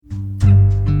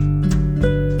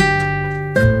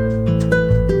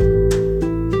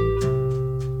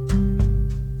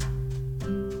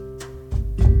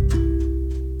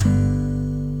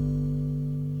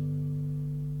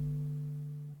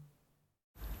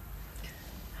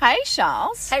Hey,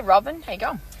 Charles. Hey, Robin. How you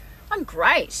going? I'm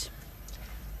great.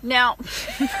 Now,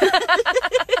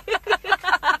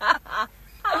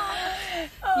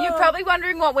 you're probably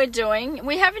wondering what we're doing.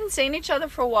 We haven't seen each other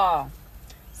for a while.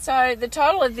 So the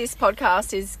title of this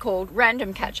podcast is called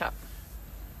Random Catch-Up.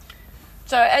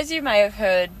 So, as you may have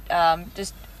heard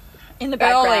just In the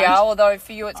background. earlier, although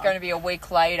for you it's going to be a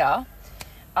week later,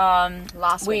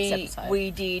 Last week's episode. we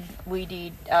did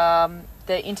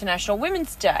the International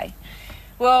Women's Day.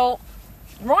 Well,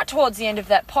 right towards the end of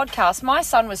that podcast, my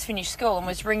son was finished school and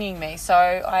was ringing me. So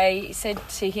I said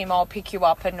to him, I'll pick you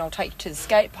up and I'll take you to the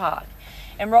skate park.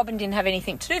 And Robin didn't have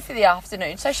anything to do for the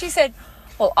afternoon. So she said,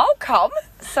 well, I'll come.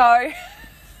 So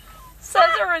as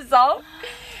a result,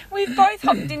 we've both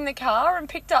hopped in the car and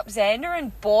picked up Xander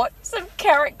and bought some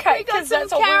carrot cake because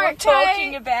that's what we were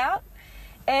talking about.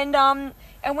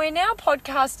 And we're now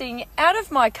podcasting out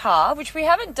of my car, which we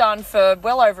haven't done for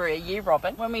well over a year,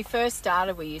 Robin. When we first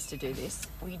started, we used to do this.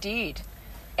 We did.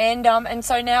 And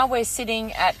so now we're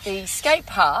sitting at the skate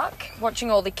park,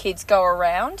 watching all the kids go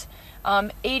around,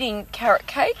 eating carrot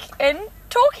cake and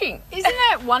talking. Isn't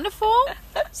that wonderful?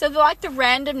 So like the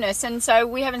randomness, and so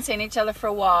we haven't seen each other for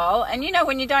a while. And you know,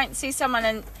 when you don't see someone,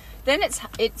 and then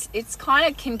it's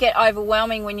kind of can get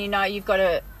overwhelming when you know you've got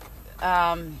to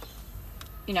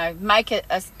make it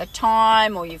a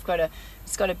time, or it's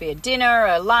got to be a dinner,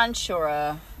 a lunch, or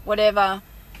a whatever.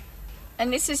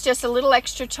 And this is just a little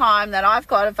extra time that I've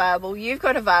got available, you've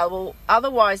got available.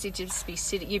 Otherwise, you'd be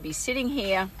sitting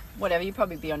here, whatever. You'd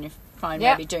probably be on your phone,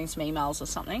 maybe doing some emails or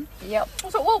something. Yep. I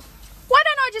thought, well, why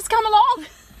don't I just come along?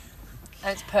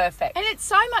 That's perfect. And it's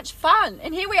so much fun.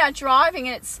 And here we are driving,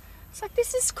 and it's like,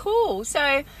 this is cool.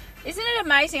 So isn't it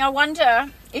amazing? I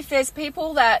wonder if there's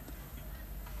people that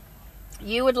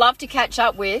you would love to catch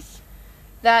up with,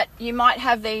 that you might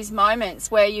have these moments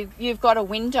where you've got a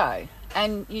window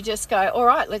and you just go, all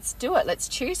right, let's do it. Let's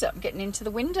choose it. I'm getting into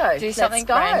the window. Do something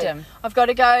random. I've got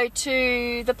to go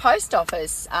to the post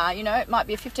office. It might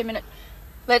be a 15-minute,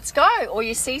 let's go. Or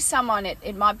you see someone,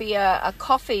 it might be a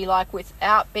coffee, like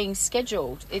without being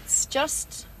scheduled. It's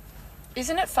just...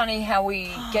 Isn't it funny how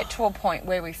we get to a point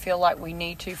where we feel like we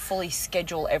need to fully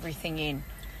schedule everything in?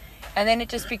 And then it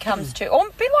just becomes or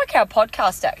a bit like our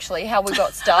podcast, actually, how we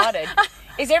got started,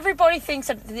 is everybody thinks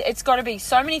that it's got to be,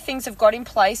 so many things have got in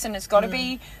place and it's got to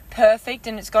be perfect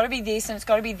and it's got to be this and it's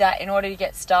got to be that in order to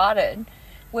get started.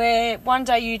 Where one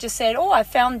day you just said, I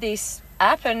found this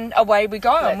app and away we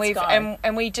go.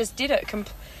 And we just did it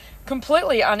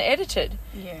completely unedited.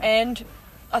 Yeah. And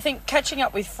I think catching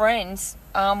up with friends...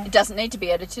 it doesn't need to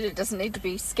be edited. It doesn't need to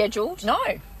be scheduled. No.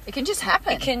 It can just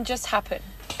happen. It can just happen.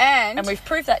 And we've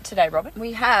proved that today, Robin.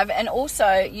 We have. And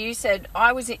also, you said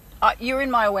you were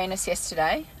in my awareness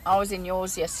yesterday. I was in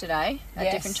yours yesterday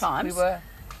at different times. We were.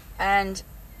 And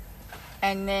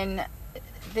then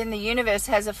the universe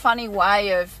has a funny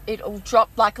way of, it'll drop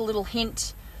like a little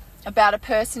hint about a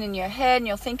person in your head, and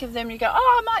you'll think of them and you go,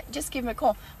 I might just give them a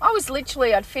call.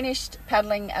 I'd finished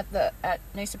paddling at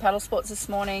Noosa Paddle Sports this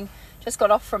morning, just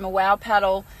got off from a wow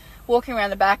paddle, walking around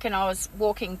the back, and I was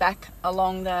walking back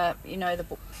along the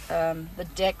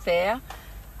deck there,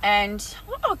 and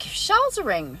I'll give Charles a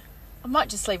ring. I might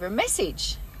just leave her a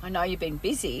message. I know you've been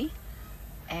busy.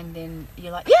 And then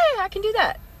you're like, yeah, I can do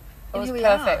that. It was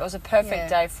perfect. It was a perfect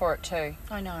day for it too.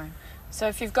 I know. So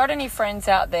if you've got any friends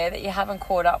out there that you haven't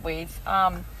caught up with,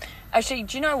 actually,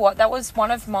 do you know what? That was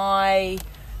one of my,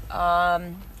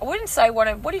 I wouldn't say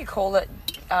what do you call it?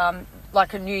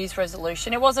 Like a New Year's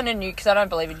resolution. It wasn't because I don't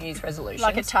believe in New Year's resolutions.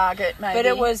 Like a target, maybe. But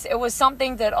it was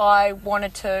something that I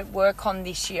wanted to work on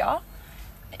this year,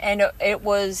 and it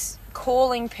was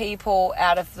calling people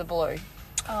out of the blue.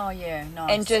 Oh yeah,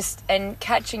 nice. And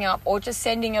catching up, or just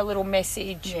sending a little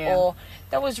message, or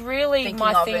that was really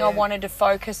my thing. I wanted to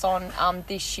focus on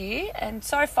this year, and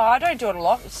so far I don't do it a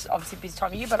lot. It's obviously a busy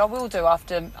time of year, but I will do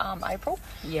after April.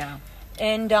 Yeah.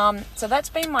 And so that's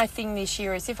been my thing this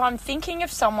year, is if I'm thinking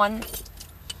of someone,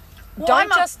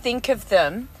 don't just think of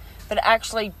them, but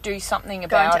actually do something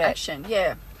about it. Go into action,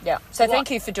 yeah. Yeah. So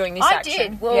thank you for doing this action. I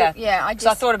did. Well, I did. Because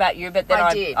I thought about you, but then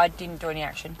I didn't do any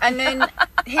action. And then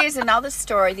here's another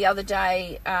story. The other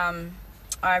day,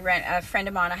 a friend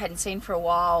of mine I hadn't seen for a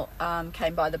while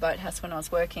came by the boathouse when I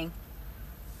was working.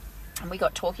 And we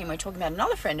got talking. We were talking about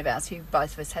another friend of ours who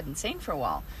both of us hadn't seen for a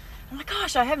while. I'm like,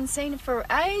 gosh, I haven't seen her for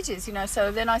ages,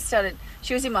 So then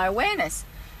she was in my awareness.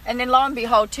 And then lo and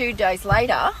behold, 2 days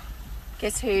later,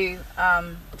 guess who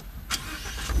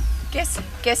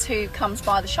comes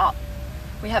by the shop?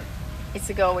 It's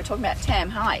the girl we're talking about, Tam.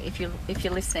 Hi, if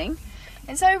you're listening.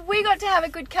 And so we got to have a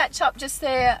good catch up just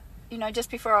there, just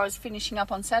before I was finishing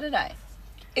up on Saturday.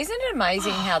 Isn't it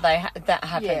amazing how that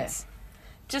happens? Yeah.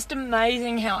 Just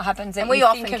amazing how it happens. And That we you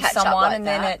often think of catch up someone,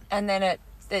 like and then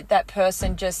that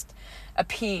person just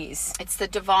appears. It's the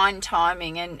divine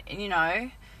timing, and you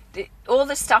know, all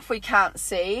the stuff we can't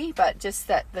see, but just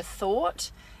that the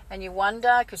thought, and you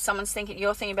wonder because someone's thinking,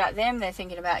 you're thinking about them, they're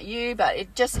thinking about you, but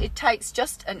it takes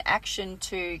just an action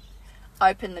to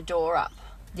open the door up.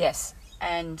 Yes.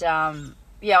 And I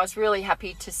was really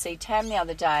happy to see Tam the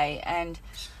other day, and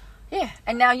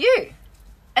now you.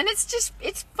 And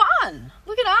it's fun.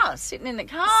 Look at us sitting in the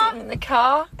car. Sitting in the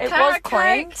car. It was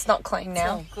clean. It's not clean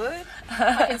now. It's all good.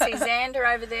 I can see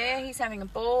Xander over there. He's having a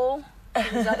ball with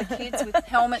his other kids with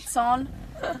helmets on,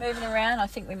 moving around. I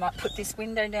think we might put this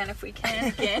window down if we can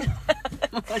again.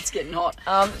 It's getting hot.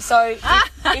 So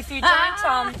if you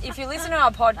don't, if you listen to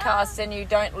our podcast and you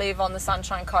don't live on the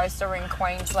Sunshine Coast or in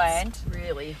Queensland, it's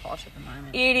really hot at the moment.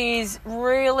 it is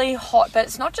really hot, but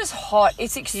it's not just hot,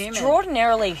 it's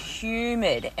extraordinarily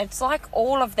humid. It's like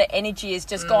all of the energy has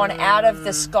just gone out of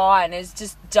the sky and is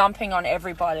just dumping on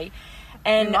everybody.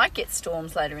 And we might get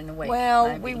storms later in the week. Well,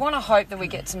 maybe. we want to hope that we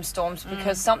get some storms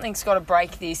because something's got to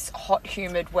break this hot,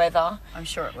 humid weather. I'm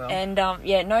sure it will. And,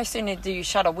 no sooner do you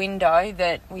shut a window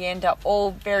that we end up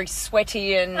all very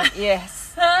sweaty and,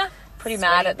 yes, pretty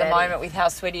mad at the moment with how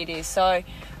sweaty it is. So,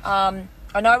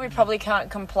 I know we probably can't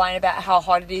complain about how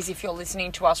hot it is if you're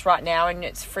listening to us right now and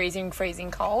it's freezing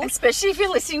cold. Especially if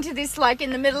you're listening to this, like, in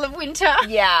the middle of winter.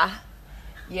 Yeah,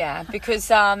 because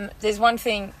there's one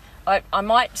thing... I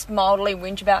might mildly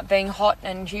whinge about being hot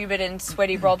and humid and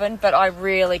sweaty, Robin, but I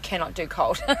really cannot do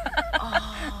cold.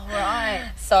 Oh, right.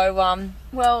 So,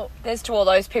 well, there's to all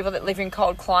those people that live in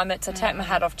cold climates. I take my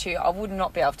hat off to you. I would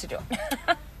not be able to do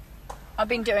it. I've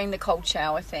been doing the cold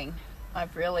shower thing.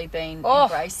 I've really been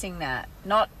embracing that.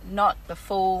 Not the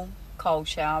full cold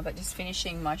shower, but just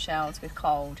finishing my showers with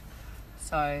cold.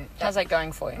 So how's that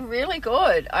going for you? Really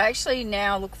good. I actually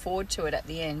now look forward to it at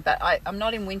the end, but I'm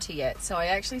not in winter yet, so I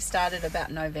actually started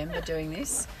about November doing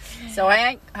this. So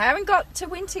I haven't got to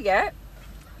winter yet.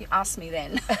 You ask me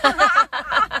then.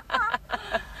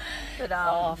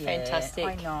 But, fantastic.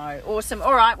 I know. Awesome.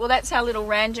 All right, well, that's our little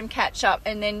random catch up,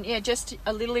 and then just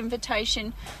a little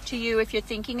invitation to you if you're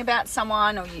thinking about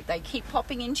someone or they keep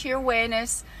popping into your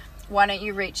awareness, why don't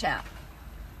you reach out?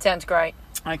 Sounds great.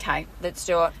 Okay. Let's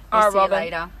do it. We'll All right, see Robin. you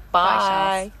later. Bye. Bye,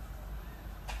 Charles.